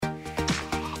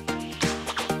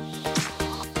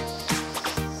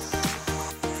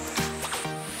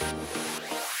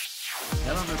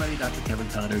everybody. Dr. Kevin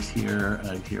Connors here.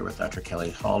 I'm here with Dr. Kelly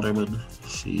Halderman.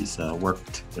 She's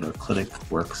worked in our clinic,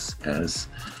 works as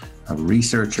a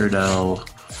researcher now,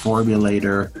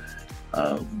 formulator,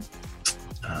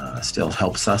 still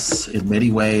helps us in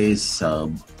many ways.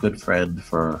 Good friend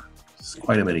for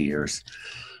quite a many years.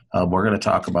 We're going to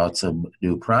talk about some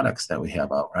new products that we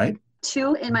have out, right?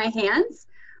 Two in my hands.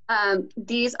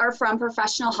 These are from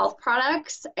Professional Health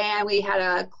Products, and we had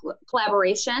a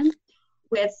collaboration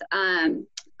with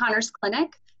Connors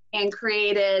Clinic and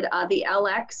created the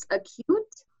LX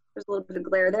Acute. There's a little bit of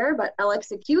glare there, but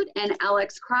LX Acute and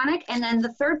LX Chronic. And then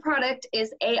the third product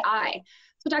is AI.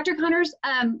 So Dr. Connors,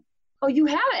 oh, you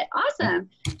have it. Awesome.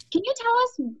 Can you tell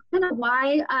us kind of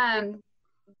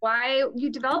why you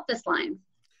developed this line?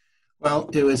 Well,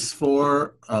 it was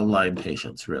for Lyme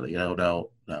patients, really. Now,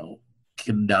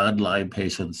 can non-Lyme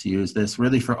patients use this?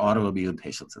 Really for autoimmune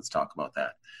patients, let's talk about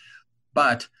that.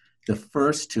 But the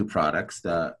first two products,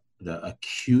 the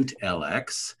acute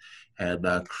LX and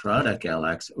the chronic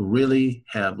LX, really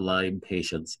have Lyme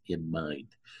patients in mind.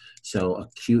 So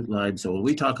acute Lyme, so when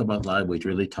we talk about Lyme, we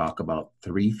really talk about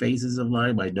three phases of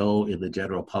Lyme. I know in the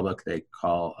general public, they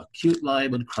call acute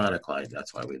Lyme and chronic Lyme.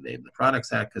 That's why we named the products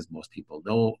that, because most people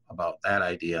know about that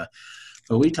idea.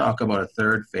 But we talk about a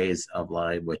third phase of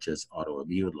Lyme, which is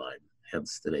autoimmune Lyme,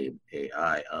 hence the name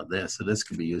AI on this. So this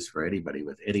can be used for anybody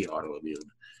with any autoimmune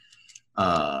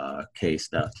case,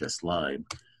 not just Lyme.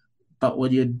 But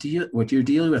when you're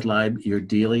dealing with Lyme, you're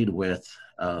dealing with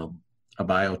a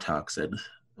biotoxin.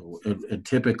 And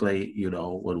typically,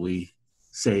 when we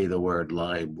say the word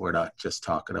Lyme, we're not just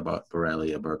talking about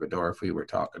Borrelia burgdorferi. We're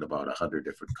talking about 100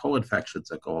 different co-infections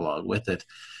that go along with it.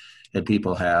 And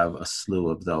people have a slew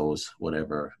of those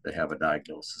whenever they have a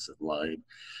diagnosis of Lyme.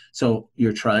 So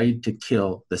you're trying to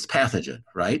kill this pathogen,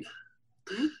 right?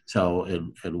 So,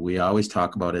 and we always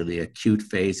talk about in the acute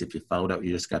phase, if you found out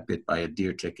you just got bit by a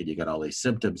deer tick and you got all these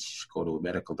symptoms, you should go to a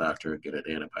medical doctor and get an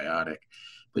antibiotic.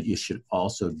 But you should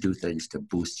also do things to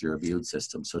boost your immune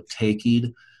system. So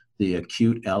taking the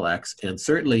acute LX, and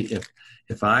certainly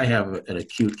if I have an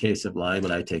acute case of Lyme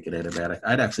and I take an antibiotic,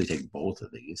 I'd actually take both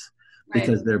of these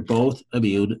because they're both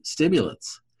immune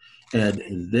stimulants.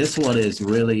 And this one is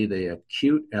really, the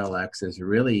acute LX is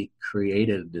really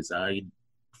created and designed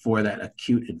for that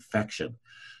acute infection.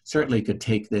 Certainly could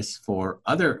take this for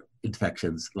other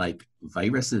infections like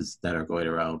viruses that are going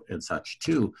around and such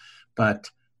too, but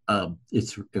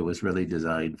it was really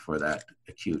designed for that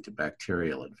acute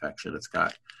bacterial infection. It's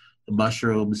got the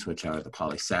mushrooms, which are the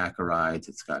polysaccharides.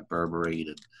 It's got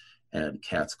berberine and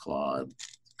cat's claw and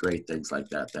great things like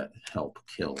that help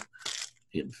kill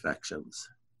infections.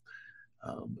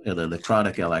 And then the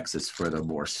chronic LX is for the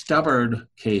more stubborn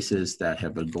cases that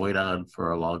have been going on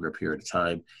for a longer period of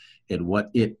time. And what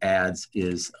it adds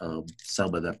is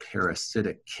some of the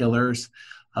parasitic killers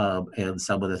and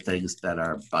some of the things that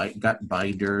are gut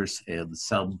binders and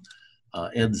some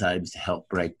enzymes to help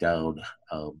break down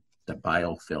the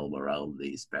biofilm around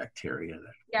these bacteria.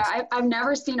 Yeah, I've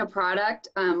never seen a product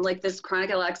like this chronic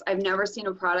LX. I've never seen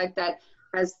a product that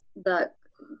has the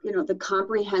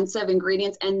comprehensive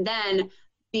ingredients and then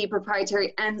the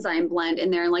proprietary enzyme blend in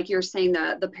there. And like you're saying,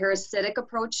 the parasitic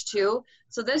approach too.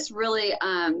 So this really,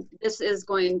 this is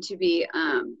going to be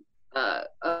a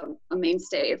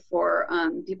mainstay for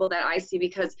people that I see,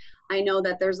 because I know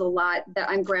that there's a lot that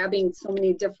I'm grabbing so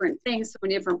many different things, so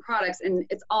many different products, and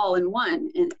it's all in one,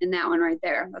 in that one right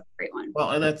there. That's a great one.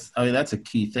 Well, and that's a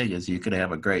key thing, is you can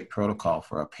have a great protocol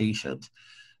for a patient,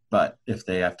 but if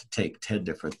they have to take 10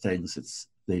 different things,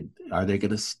 are they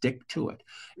going to stick to it?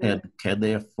 And can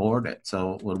they afford it?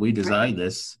 So when we designed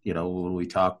this, when we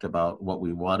talked about what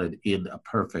we wanted in a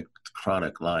perfect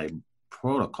chronic Lyme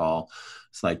protocol,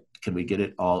 it's like, can we get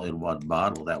it all in one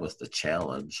bottle? That was the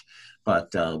challenge.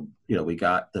 But, we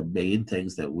got the main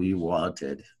things that we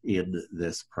wanted in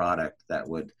this product that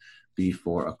would be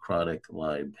for a chronic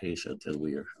Lyme patient. And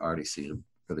we are already seeing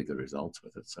really good results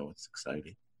with it. So it's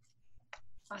exciting.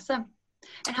 Awesome.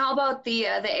 And how about the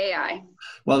AI?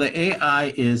 Well, the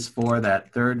AI is for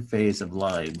that third phase of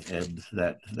Lyme and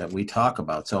that we talk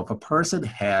about. So if a person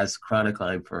has chronic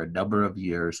Lyme for a number of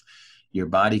years, your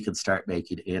body can start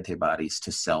making antibodies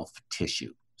to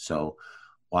self-tissue. So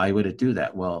why would it do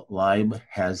that? Well, Lyme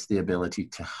has the ability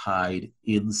to hide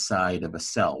inside of a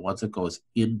cell. Once it goes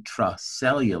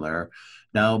intracellular,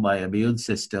 now my immune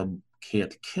system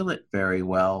can't kill it very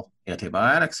well.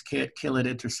 Antibiotics can't kill it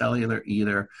intracellular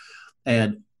either.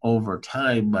 And over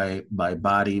time, my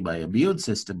body, my immune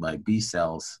system, my B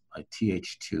cells, my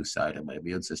Th2 side of my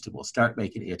immune system will start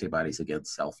making antibodies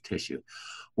against self-tissue.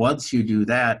 Once you do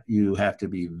that, you have to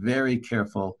be very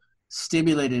careful,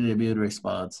 stimulate an immune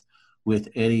response, with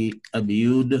any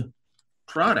immune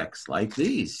products like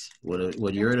these.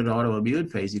 When you're in an autoimmune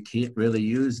phase, you can't really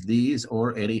use these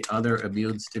or any other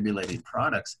immune stimulating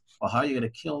products. Well, how are you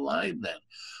going to kill Lyme then?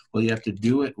 Well, you have to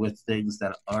do it with things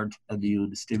that aren't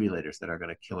immune stimulators that are going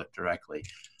to kill it directly.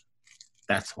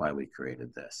 That's why we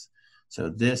created this. So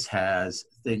this has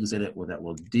things in it that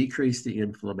will decrease the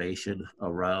inflammation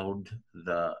around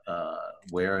the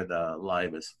where the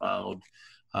Lyme is found,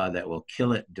 that will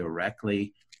kill it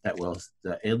directly, that will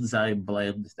the enzyme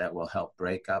blend that will help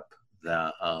break up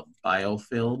the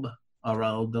biofilm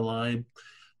around the Lyme,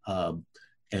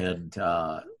 and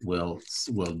will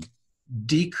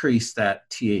decrease that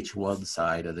Th1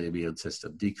 side of the immune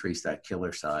system, decrease that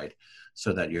killer side,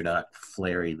 so that you're not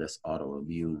flaring this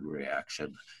autoimmune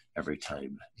reaction every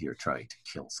time you're trying to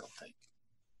kill something.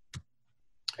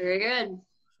 Very good.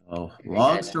 So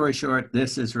long story short,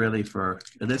 this is really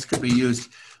this could be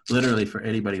used literally for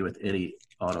anybody with any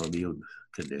autoimmune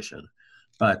condition.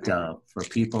 But for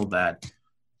people that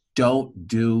don't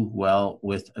do well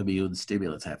with immune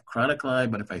stimulants, I have chronic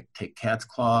Lyme, but if I take cat's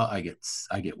claw, I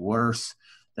get worse.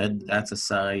 Then that's a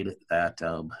sign that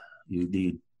you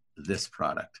need this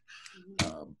product.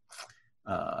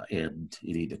 And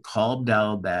you need to calm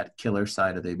down that killer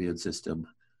side of the immune system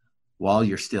while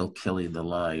you're still killing the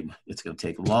Lyme. It's going to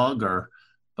take longer,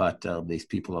 but these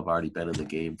people have already been in the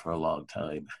game for a long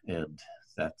time, and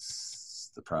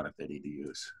that's the product they need to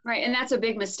use. Right, and that's a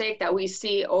big mistake that we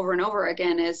see over and over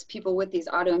again is people with these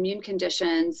autoimmune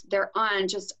conditions, they're on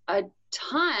just a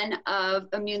ton of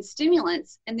immune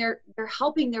stimulants, and they're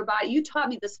helping their body. You taught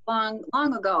me this long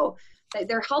ago, that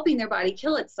they're helping their body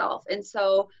kill itself. And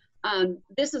so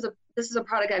this is a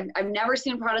product I've never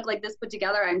seen a product like this put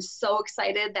together. I'm so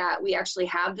excited that we actually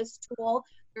have this tool.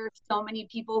 There are so many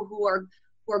people who are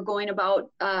going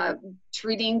about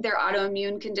treating their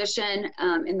autoimmune condition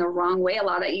in the wrong way. A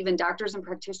lot of even doctors and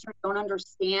practitioners don't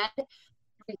understand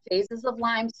three phases of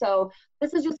Lyme. So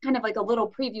this is just kind of like a little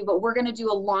preview, but we're going to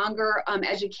do a longer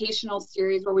educational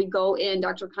series where we go in.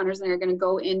 Dr. Connors and I are going to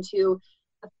go into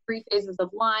the 3 phases of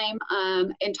Lyme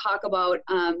and talk about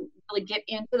really get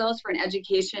into those for an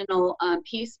educational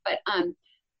piece. But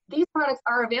these products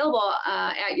are available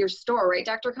at your store, right,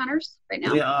 Dr. Connors, right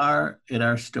now? They are in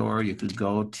our store. You can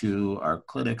go to our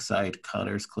clinic site,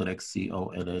 Connors Clinic,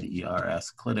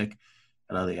 CONNERS Clinic,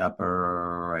 and on the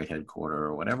upper right-hand corner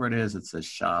or whatever it is, it says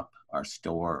shop, our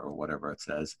store, or whatever it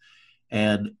says.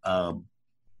 And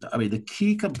I mean, the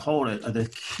key component, the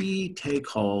key take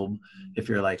home, if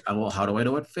you're like, oh, well, how do I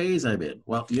know what phase I'm in?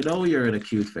 Well, you know you're in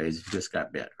acute phase. You just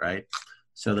got bit, right?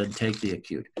 So then take the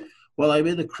acute. Well, I'm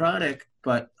in the chronic,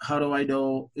 but how do I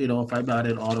know, if I'm not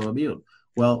in autoimmune?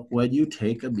 Well, when you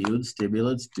take immune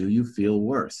stimulants, do you feel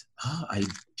worse? Oh, I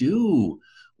do.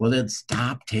 Well, then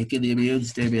stop taking the immune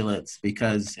stimulants,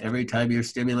 because every time you're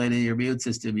stimulating your immune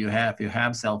system, you have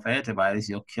self-antibodies,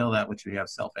 you'll kill that which you have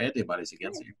self-antibodies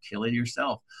against, so you're killing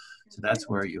yourself. So that's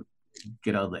where you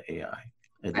get on the AI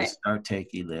and just start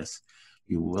taking this.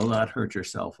 You will not hurt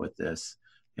yourself with this,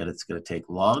 and it's going to take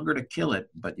longer to kill it,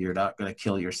 but you're not going to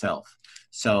kill yourself.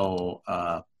 So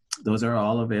those are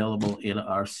all available in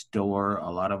our store. A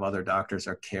lot of other doctors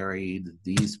are carrying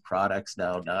these products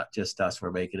now, not just us. We're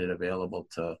making it available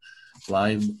to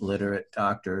Lyme literate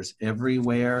doctors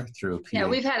everywhere through PhD. Yeah,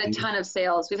 we've had a ton of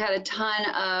sales. We've had a ton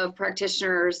of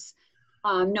practitioners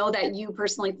know that you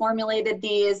personally formulated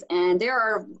these, and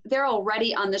they're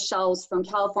already on the shelves from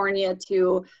California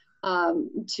to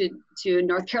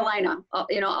North Carolina,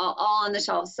 all on the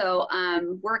shelves. So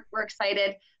we're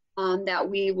excited that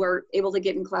we were able to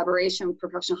get in collaboration with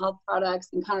Professional Health Products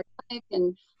and Connors Clinic,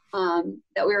 and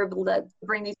that we were able to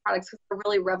bring these products because they're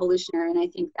really revolutionary. And I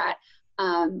think that,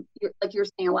 like you're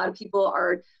saying, a lot of people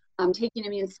are taking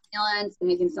immune stimulants and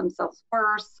making themselves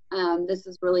worse. This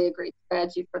is really a great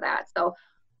strategy for that. So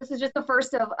this is just the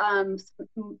first of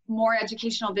more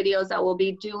educational videos that we'll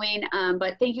be doing.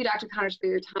 But thank you, Dr. Connors, for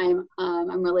your time.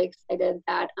 I'm really excited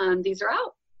that these are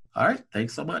out. All right.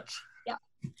 Thanks so much. Yeah.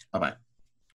 Bye-bye.